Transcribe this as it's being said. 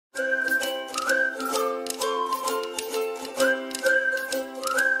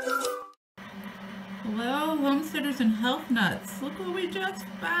oysters and health nuts. Look what we just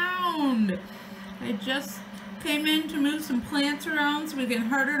found. I just came in to move some plants around so we can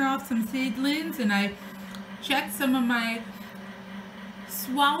harden off some seedlings, and I checked some of my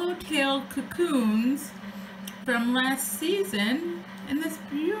swallowtail cocoons from last season and this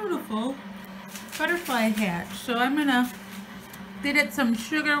beautiful butterfly hatch. So I'm gonna get it some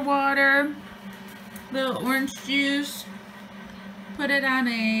sugar water, little orange juice, put it on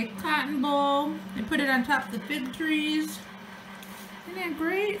a cotton bowl, and put it on top of the fig trees. Isn't that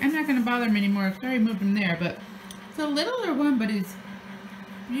great? I'm not gonna bother him anymore because I already moved him there, but it's a littler one, but he's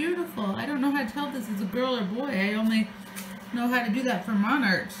beautiful. I don't know how to tell if this is a girl or boy. I only know how to do that for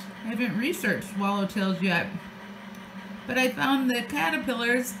monarchs. I haven't researched swallowtails yet. But I found the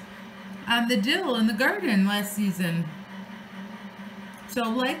caterpillars on the dill in the garden last season. So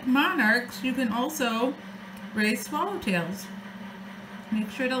like monarchs, you can also raise swallowtails.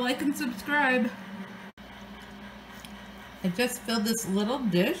 Make sure to like and subscribe. I just filled this little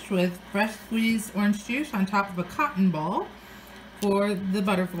dish with fresh squeezed orange juice on top of a cotton ball for the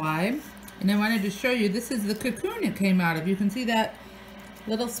butterfly. And I wanted to show you, this is the cocoon it came out of. You can see that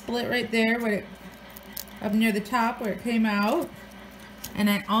little split right there where it, up near the top where it came out. And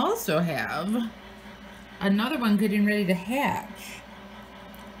I also have another one getting ready to hatch.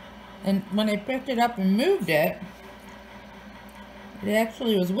 And when I picked it up and moved it, it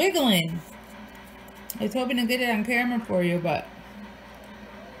actually was wiggling. I was hoping to get it on camera for you, but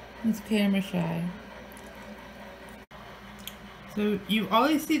it's camera shy. So you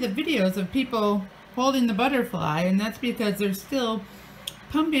always see the videos of people holding the butterfly, and that's because they're still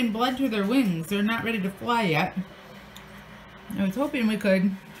pumping blood to their wings. They're not ready to fly yet. I was hoping we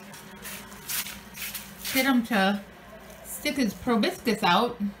could get him to stick his proboscis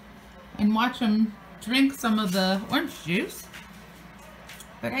out and watch him drink some of the orange juice.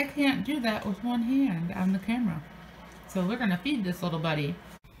 But I can't do that with one hand on the camera. So we're gonna feed this little buddy.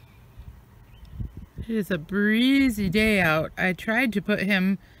 It is a breezy day out. I tried to put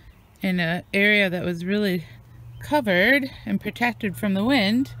him in an area that was really covered and protected from the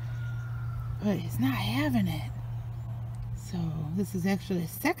wind, but he's not having it. So this is actually the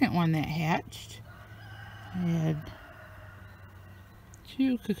second one that hatched. I had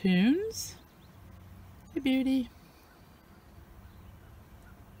 2 cocoons. Hey, beauty.